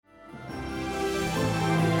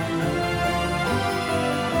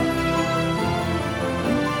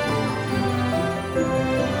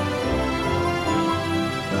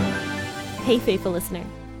Hey, faithful listener.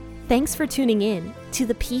 Thanks for tuning in to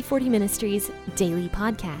the P40 Ministries Daily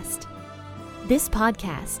Podcast. This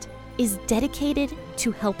podcast is dedicated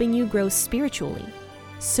to helping you grow spiritually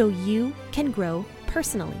so you can grow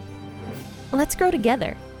personally. Let's grow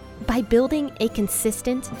together by building a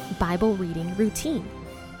consistent Bible reading routine.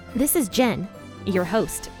 This is Jen, your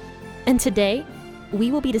host, and today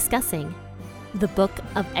we will be discussing the book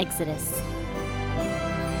of Exodus.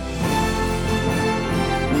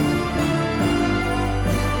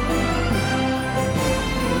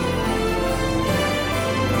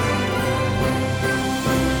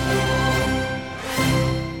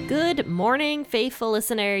 Good morning, faithful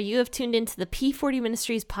listener. You have tuned into the P40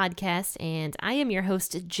 Ministries podcast, and I am your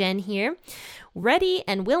host, Jen here, ready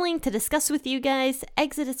and willing to discuss with you guys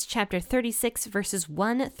Exodus chapter 36, verses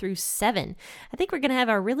 1 through 7. I think we're going to have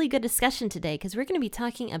a really good discussion today because we're going to be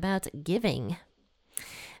talking about giving.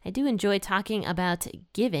 I do enjoy talking about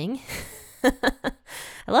giving. I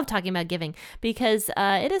love talking about giving because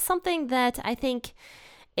it is something that I think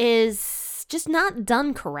is just not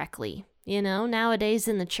done correctly. You know, nowadays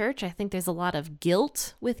in the church, I think there's a lot of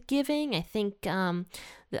guilt with giving. I think,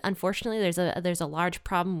 unfortunately, there's a large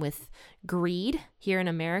problem with greed here in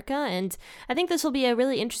America. And I think this will be a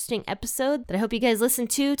really interesting episode that I hope you guys listen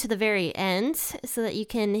to the very end so that you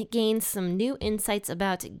can gain some new insights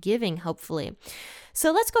about giving, hopefully.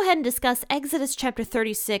 So let's go ahead and discuss Exodus chapter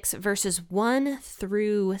 36, verses 1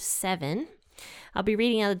 through 7. I'll be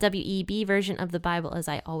reading out the WEB version of the Bible as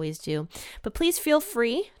I always do, but please feel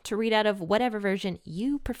free to read out of whatever version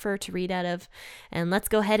you prefer to read out of. And let's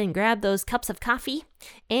go ahead and grab those cups of coffee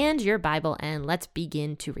and your Bible and let's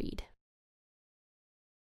begin to read.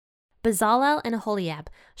 Bezalel and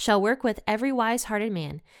Aholiab shall work with every wise-hearted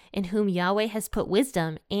man in whom Yahweh has put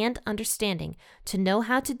wisdom and understanding to know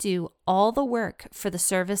how to do all the work for the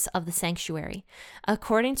service of the sanctuary,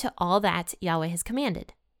 according to all that Yahweh has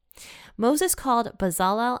commanded. Moses called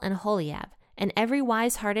Bezalel and Aholiab, and every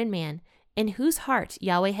wise-hearted man, in whose heart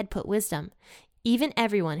Yahweh had put wisdom, even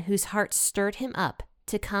everyone whose heart stirred him up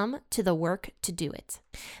to come to the work to do it.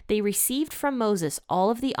 They received from Moses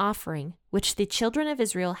all of the offering which the children of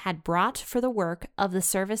Israel had brought for the work of the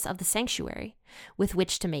service of the sanctuary, with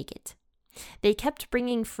which to make it. They kept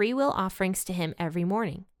bringing freewill offerings to him every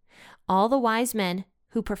morning. All the wise men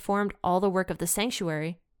who performed all the work of the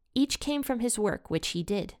sanctuary, each came from his work which he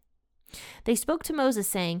did. They spoke to Moses,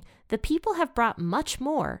 saying, "The people have brought much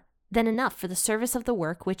more than enough for the service of the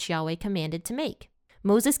work which Yahweh commanded to make."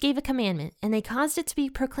 Moses gave a commandment, and they caused it to be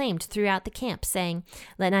proclaimed throughout the camp, saying,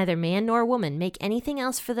 "Let neither man nor woman make anything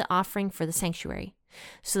else for the offering for the sanctuary."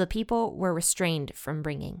 So the people were restrained from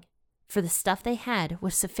bringing, for the stuff they had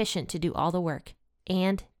was sufficient to do all the work,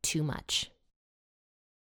 and too much.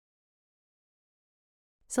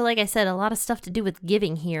 So like I said, a lot of stuff to do with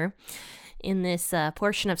giving here in this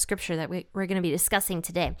portion of scripture that we're going to be discussing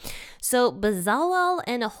today. So Bezalel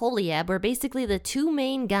and Aholiab were basically the two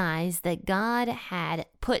main guys that God had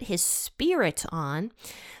put his spirit on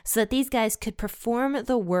so that these guys could perform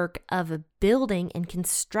the work of building and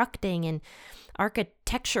constructing and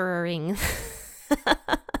architecturing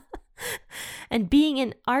and being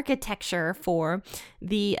an architecture for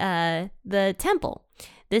the temple.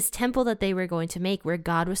 This temple that they were going to make where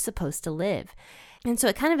God was supposed to live. And so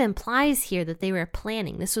it kind of implies here that they were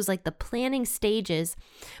planning. This was like the planning stages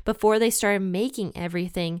before they started making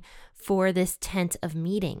everything for this tent of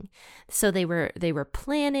meeting. So they were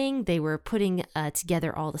planning, they were putting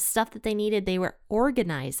together all the stuff that they needed, they were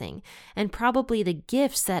organizing, and probably the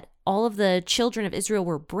gifts that all of the children of Israel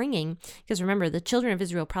were bringing, because remember, the children of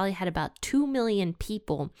Israel probably had about 2 million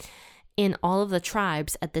people in all of the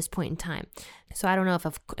tribes at this point in time. So I don't know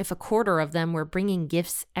if a quarter of them were bringing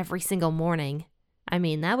gifts every single morning. I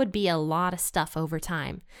mean, that would be a lot of stuff over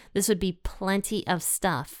time. This would be plenty of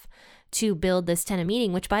stuff to build this tent of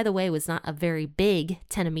meeting, which, by the way, was not a very big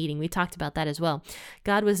tent of meeting. We talked about that as well.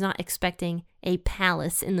 God was not expecting a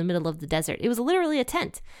palace in the middle of the desert. It was literally a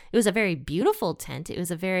tent. It was a very beautiful tent. It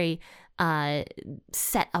was a very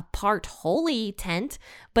set apart, holy tent,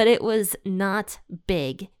 but it was not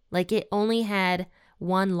big. Like, it only had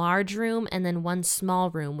one large room and then one small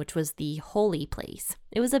room, which was the holy place.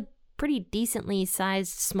 It was a pretty decently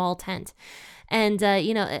sized small tent. And,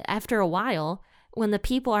 after a while, when the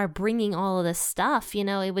people are bringing all of this stuff,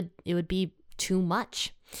 it would be too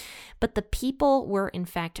much. But the people were, in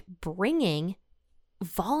fact, bringing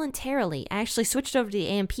voluntarily. I actually switched over to the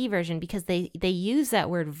AMP version because they use that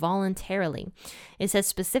word voluntarily. It says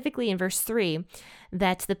specifically in verse 3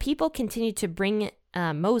 that the people continued to bring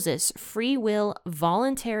Moses free will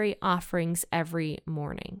voluntary offerings every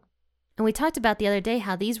morning. And we talked about the other day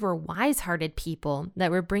how these were wise-hearted people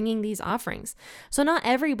that were bringing these offerings. So not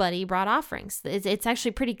everybody brought offerings. It's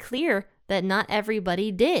actually pretty clear that not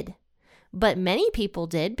everybody did. But many people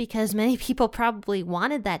did, because many people probably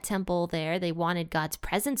wanted that temple there. They wanted God's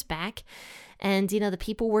presence back. And, the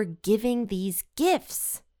people were giving these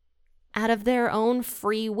gifts out of their own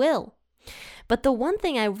free will. But the one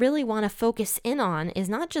thing I really want to focus in on is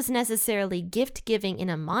not just necessarily gift giving in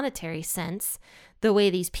a monetary sense, the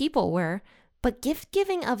way these people were, but gift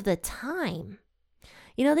giving of the time.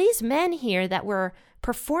 These men here that were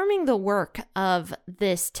performing the work of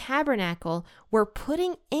this tabernacle were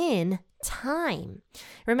putting in time.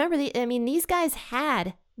 Remember, these guys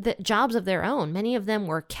had the jobs of their own. Many of them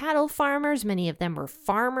were cattle farmers. Many of them were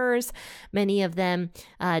farmers. Many of them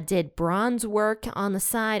did bronze work on the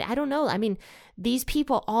side. I don't know. These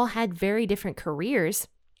people all had very different careers,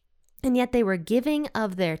 and yet they were giving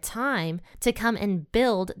of their time to come and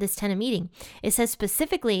build this tent of meeting. It says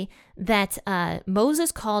specifically that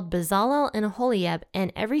Moses called Bezalel and Aholiab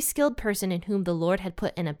and every skilled person in whom the Lord had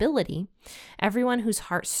put an ability, everyone whose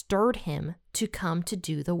heart stirred him to come to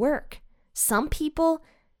do the work. Some people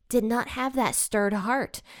did not have that stirred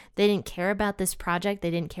heart. They didn't care about this project.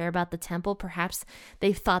 They didn't care about the temple. Perhaps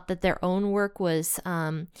they thought that their own work was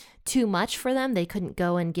too much for them. They couldn't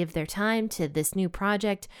go and give their time to this new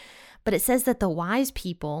project. But it says that the wise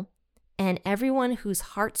people and everyone whose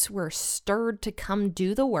hearts were stirred to come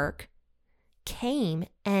do the work came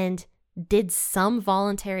and did some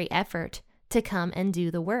voluntary effort to come and do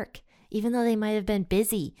the work, even though they might have been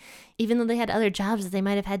busy, even though they had other jobs that they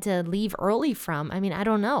might have had to leave early from. I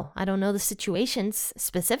don't know. I don't know the situations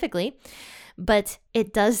specifically, but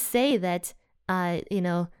it does say that,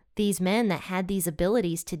 these men that had these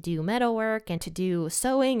abilities to do metalwork and to do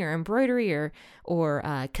sewing or embroidery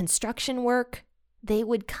or construction work, they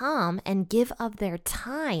would come and give of their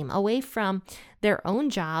time away from their own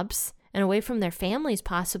jobs and away from their families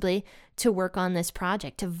possibly to work on this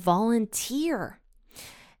project, to volunteer.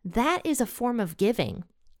 That is a form of giving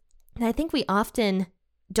that I think we often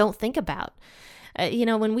don't think about.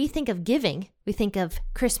 When we think of giving, we think of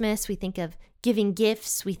Christmas, we think of giving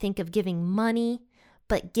gifts, we think of giving money.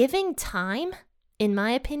 But giving time, in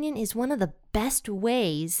my opinion, is one of the best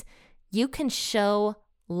ways you can show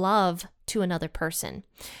love to another person.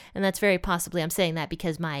 And that's very possibly, I'm saying that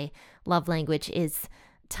because my love language is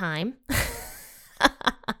time.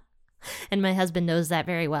 And my husband knows that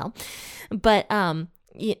very well. But,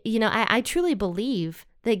 I truly believe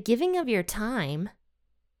that giving of your time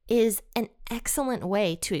is an excellent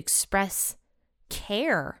way to express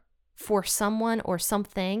care for someone or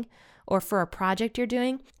something, or for a project you're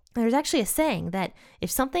doing. There's actually a saying that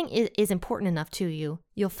if something is important enough to you,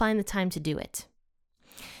 you'll find the time to do it.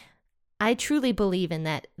 I truly believe in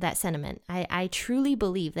that sentiment. I truly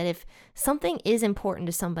believe that if something is important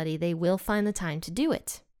to somebody, they will find the time to do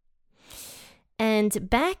it. And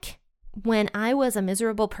back when I was a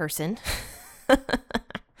miserable person,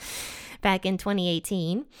 back in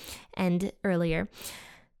 2018 and earlier,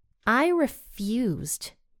 I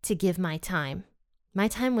refused to give my time. My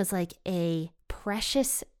time was like a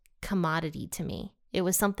precious commodity to me. It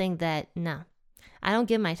was something that, no, I don't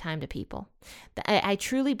give my time to people. I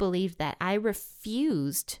truly believe that. I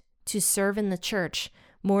refused to serve in the church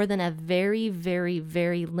more than a very, very,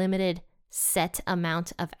 very limited set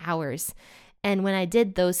amount of hours. And when I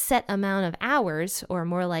did those set amount of hours, or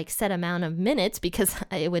more like set amount of minutes, because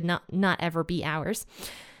it would not ever be hours,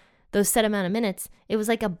 those set amount of minutes, it was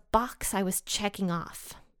like a box I was checking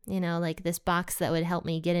off. Like this box that would help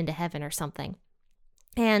me get into heaven or something.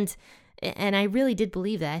 And I really did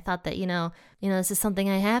believe that. I thought that, this is something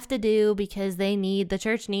I have to do because the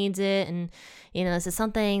church needs it. And, this is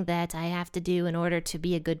something that I have to do in order to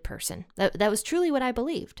be a good person. That was truly what I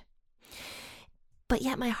believed. But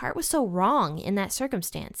yet my heart was so wrong in that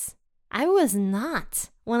circumstance. I was not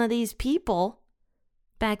one of these people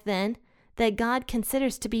back then that God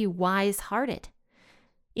considers to be wise-hearted.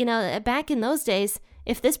 Back in those days,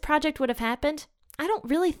 if this project would have happened, I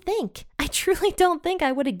truly don't think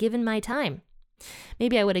I would have given my time.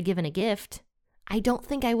 Maybe I would have given a gift. I don't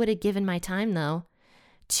think I would have given my time, though,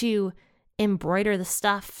 to embroider the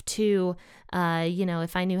stuff, to,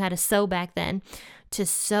 if I knew how to sew back then, to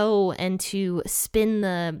sew and to spin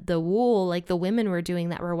the wool like the women were doing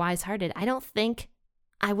that were wise-hearted. I don't think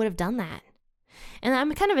I would have done that. And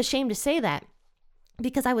I'm kind of ashamed to say that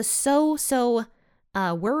because I was so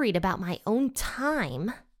worried about my own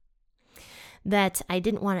time that I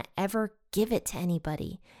didn't want to ever give it to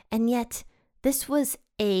anybody. And yet this was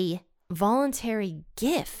a voluntary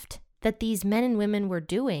gift that these men and women were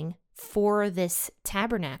doing for this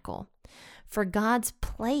tabernacle, for God's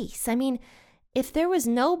place. I mean, if there was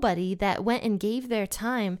nobody that went and gave their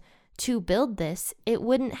time to build this, it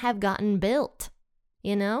wouldn't have gotten built.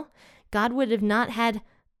 You know, God would have not had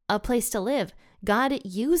a place to live. God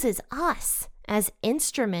uses us as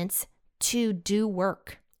instruments to do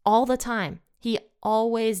work all the time. He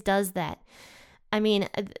always does that. I mean,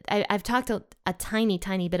 I've talked a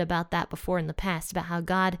tiny bit about that before in the past, about how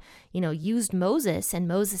God, used Moses and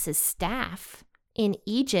Moses' staff in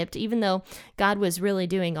Egypt, even though God was really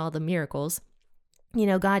doing all the miracles.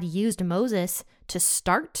 God used Moses to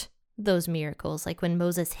start those miracles. Like when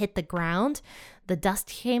Moses hit the ground, the dust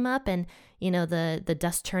came up and, the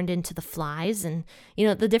dust turned into the flies and,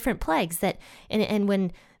 the different plagues and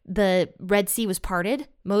when the Red Sea was parted,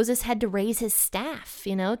 Moses had to raise his staff,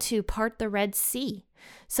 to part the Red Sea.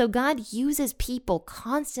 So God uses people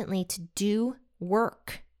constantly to do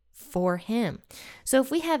work for him. So if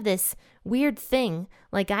we have this weird thing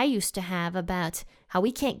like I used to have about how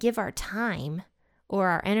we can't give our time or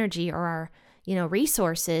our energy or our,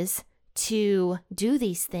 resources to do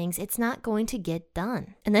these things, it's not going to get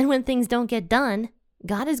done. And then when things don't get done,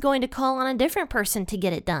 God is going to call on a different person to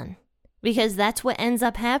get it done. Because that's what ends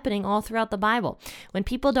up happening all throughout the Bible. When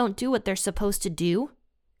people don't do what they're supposed to do,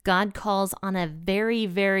 God calls on a very,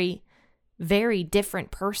 very, very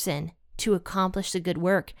different person to accomplish the good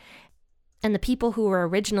work. And the people who were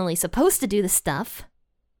originally supposed to do the stuff,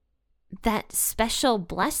 that special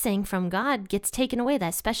blessing from God gets taken away,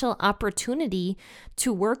 that special opportunity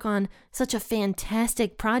to work on such a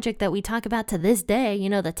fantastic project that we talk about to this day,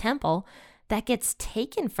 the temple, that gets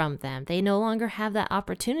taken from them. They no longer have that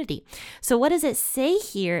opportunity. So what does it say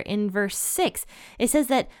here in verse 6? It says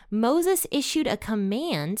that Moses issued a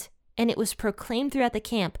command and it was proclaimed throughout the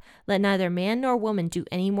camp, let neither man nor woman do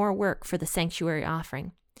any more work for the sanctuary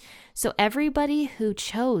offering. So everybody who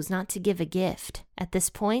chose not to give a gift at this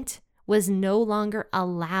point was no longer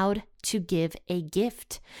allowed to give a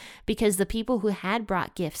gift, because the people who had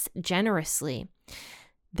brought gifts generously,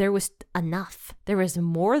 there was enough. There was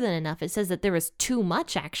more than enough. It says that there was too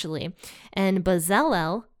much, actually. And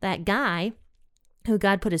Bezalel, that guy who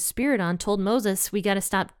God put his spirit on, told Moses, we got to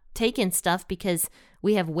stop taking stuff because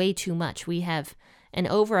we have way too much. We have an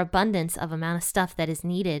overabundance of amount of stuff that is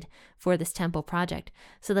needed for this temple project.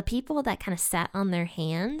 So the people that kind of sat on their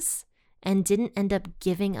hands and didn't end up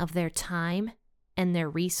giving of their time and their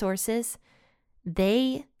resources,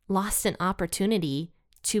 they lost an opportunity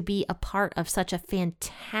to be a part of such a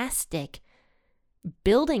fantastic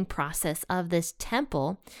building process of this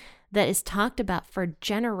temple that is talked about for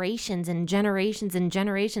generations and generations and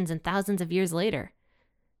generations and thousands of years later.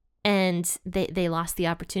 And they lost the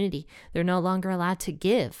opportunity. They're no longer allowed to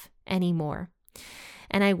give anymore.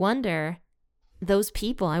 And I wonder, those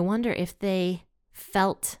people, I wonder if they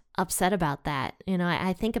felt upset about that.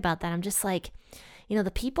 I think about that. I'm just like,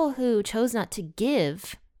 the people who chose not to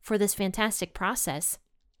give for this fantastic process,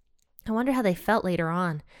 I wonder how they felt later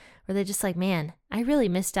on. Were they just like, man, I really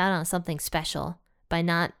missed out on something special by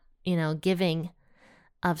not, giving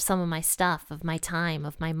of some of my stuff, of my time,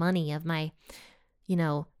 of my money, of my,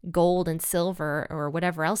 gold and silver or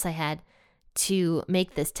whatever else I had to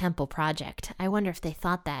make this temple project. I wonder if they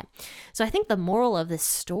thought that. So I think the moral of this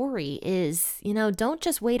story is, don't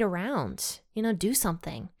just wait around, do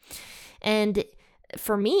something. And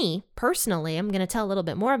for me personally, I'm going to tell a little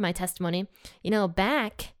bit more of my testimony.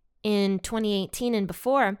 Back in 2018 and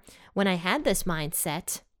before, when I had this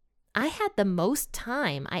mindset, I had the most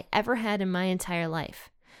time I ever had in my entire life.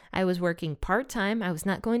 I was working part-time. I was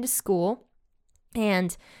not going to school.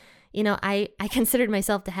 And, I considered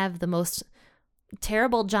myself to have the most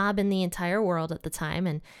terrible job in the entire world at the time.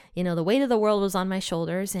 And, the weight of the world was on my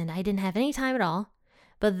shoulders and I didn't have any time at all.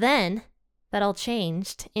 But then that all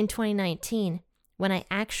changed in 2019 when I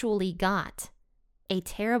actually got a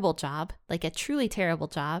terrible job, like a truly terrible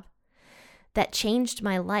job that changed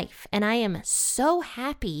my life. And I am so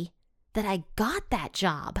happy that I got that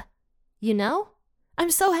job.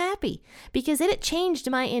 I'm so happy because it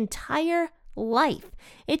changed my entire life.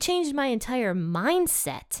 It changed my entire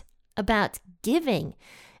mindset about giving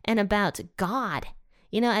and about God,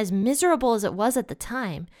 as miserable as it was at the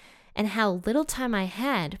time and how little time I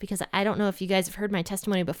had, because I don't know if you guys have heard my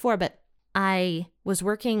testimony before, but I was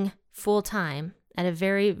working full time at a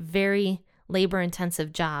very, very labor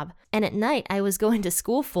intensive job. And at night I was going to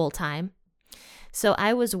school full time. So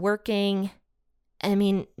I was working,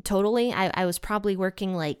 totally, I was probably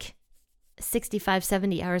working like 65,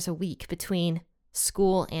 70 hours a week between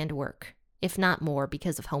school and work, if not more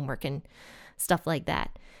because of homework and stuff like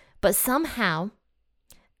that. But somehow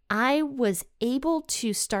I was able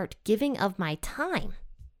to start giving of my time.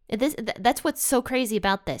 That's what's so crazy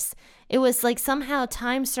about this. It was like somehow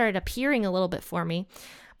time started appearing a little bit for me,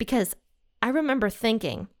 because I remember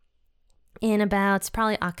thinking in about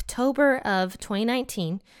probably October of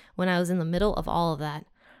 2019, when I was in the middle of all of that,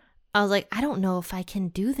 I was like, I don't know if I can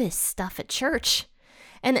do this stuff at church.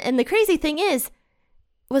 And the crazy thing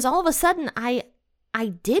was all of a sudden I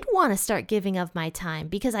did want to start giving of my time,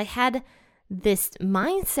 because I had this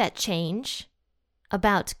mindset change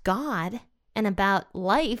about God and about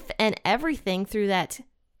life and everything through that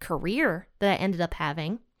career that I ended up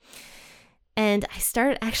having. And I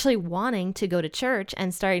started actually wanting to go to church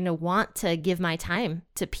and starting to want to give my time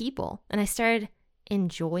to people. And I started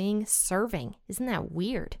enjoying serving. Isn't that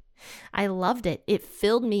weird? I loved it. It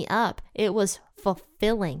filled me up. It was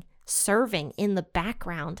fulfilling. Serving in the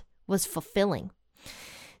background was fulfilling.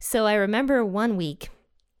 So I remember one week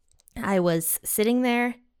I was sitting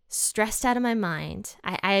there stressed out of my mind.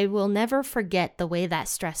 I will never forget the way that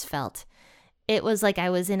stress felt. It was like I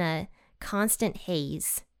was in a constant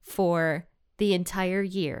haze for the entire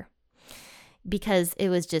year, because it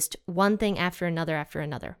was just one thing after another after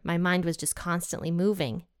another. My mind was just constantly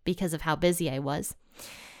moving because of how busy I was.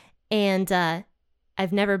 And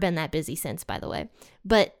I've never been that busy since, by the way.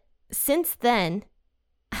 But since then,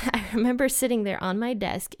 I remember sitting there on my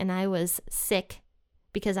desk and I was sick,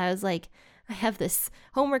 because I was like, I have this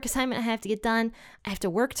homework assignment I have to get done. I have to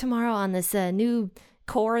work tomorrow on this new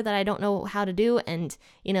core that I don't know how to do, and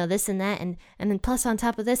this and that, and then plus on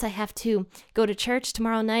top of this, I have to go to church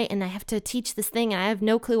tomorrow night, and I have to teach this thing, and I have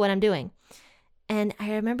no clue what I'm doing. And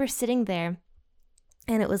I remember sitting there,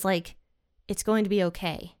 and it was like, it's going to be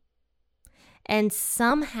okay. And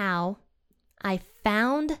somehow I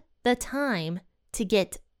found the time to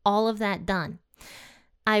get all of that done.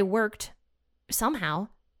 I worked somehow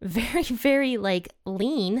very, very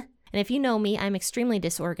lean. And if you know me, I'm extremely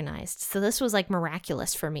disorganized. So this was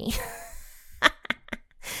miraculous for me.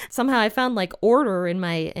 Somehow I found order in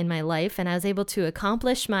my life, and I was able to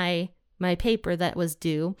accomplish my paper that was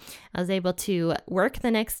due. I was able to work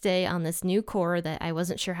the next day on this new core that I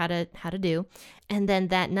wasn't sure how to do. And then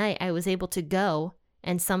that night I was able to go,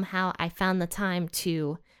 and somehow I found the time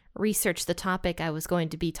to research the topic I was going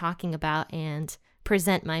to be talking about and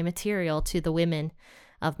present my material to the women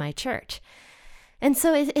of my church. And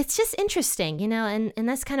so it's just interesting, and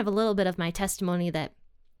that's kind of a little bit of my testimony that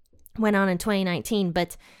went on in 2019.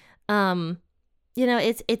 But,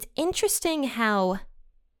 it's interesting how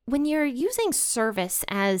when you're using service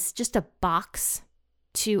as just a box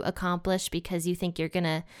to accomplish because you think you're going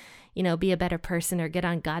to, be a better person or get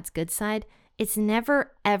on God's good side, it's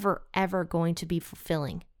never, ever, ever going to be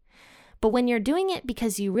fulfilling. But when you're doing it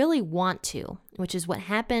because you really want to, which is what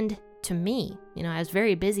happened to me, I was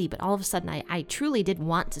very busy, but all of a sudden I truly did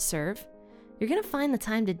want to serve, you're going to find the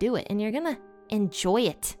time to do it, and you're going to enjoy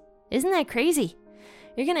it. Isn't that crazy?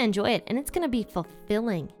 You're going to enjoy it, and it's going to be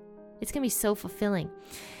fulfilling. It's going to be so fulfilling.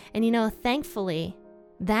 And thankfully,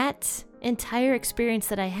 that entire experience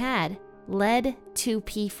that I had led to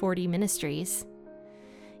P40 Ministries.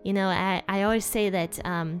 I always say that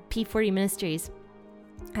P40 Ministries,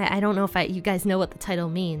 I don't know if you guys know what the title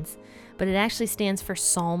means, but it actually stands for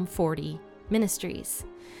Psalm 40 Ministries.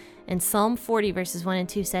 And Psalm 40 verses 1 and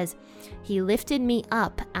 2 says, "He lifted me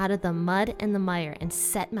up out of the mud and the mire and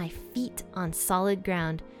set my feet on solid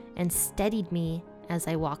ground and steadied me as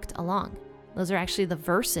I walked along." Those are actually the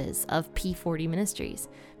verses of P40 Ministries,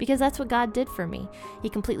 because that's what God did for me. He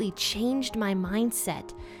completely changed my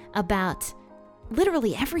mindset about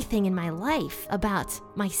literally everything in my life, about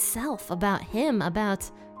myself, about Him,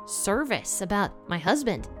 about service, about my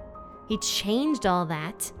husband. He changed all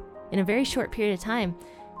that in a very short period of time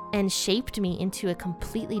and shaped me into a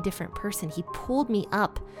completely different person. He pulled me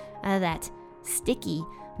up out of that sticky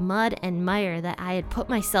mud and mire that I had put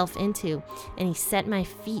myself into, and He set my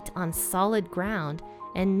feet on solid ground.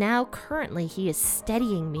 And now currently He is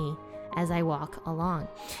steadying me as I walk along.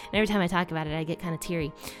 And every time I talk about it, I get kind of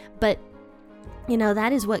teary. But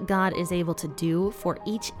that is what God is able to do for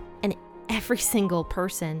each and every single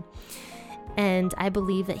person. And I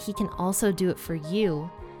believe that He can also do it for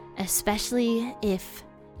you, especially if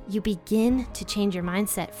you begin to change your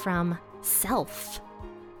mindset from self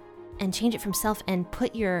and change it from self and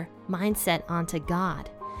put your mindset onto God.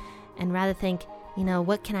 And rather think,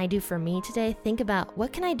 what can I do for me today? Think about,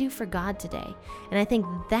 what can I do for God today? And I think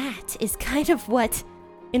that is kind of what,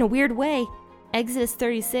 in a weird way, Exodus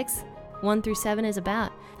 36, 1-7 is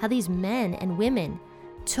about. How these men and women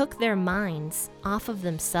took their minds off of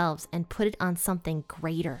themselves and put it on something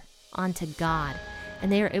greater, onto God.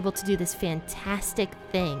 And they were able to do this fantastic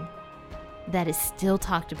thing that is still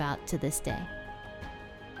talked about to this day.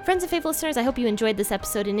 Friends and faithful listeners, I hope you enjoyed this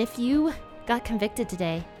episode. And if you got convicted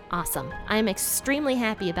today, awesome. I'm extremely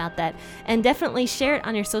happy about that. And definitely share it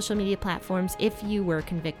on your social media platforms if you were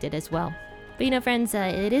convicted as well. But friends,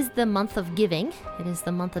 it is the month of giving. It is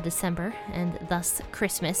the month of December, and thus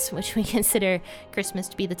Christmas, which we consider Christmas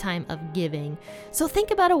to be the time of giving. So think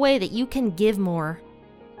about a way that you can give more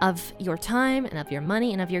of your time and of your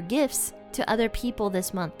money and of your gifts to other people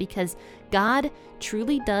this month, because God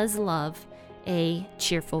truly does love a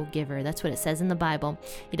cheerful giver. That's what it says in the Bible.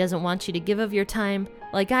 He doesn't want you to give of your time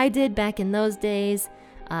like I did back in those days,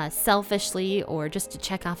 selfishly or just to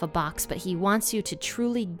check off a box, but he wants you to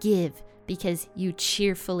truly give because you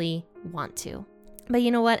cheerfully want to. But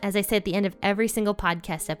you know what? As I say at the end of every single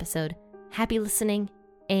podcast episode, happy listening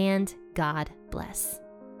and God bless.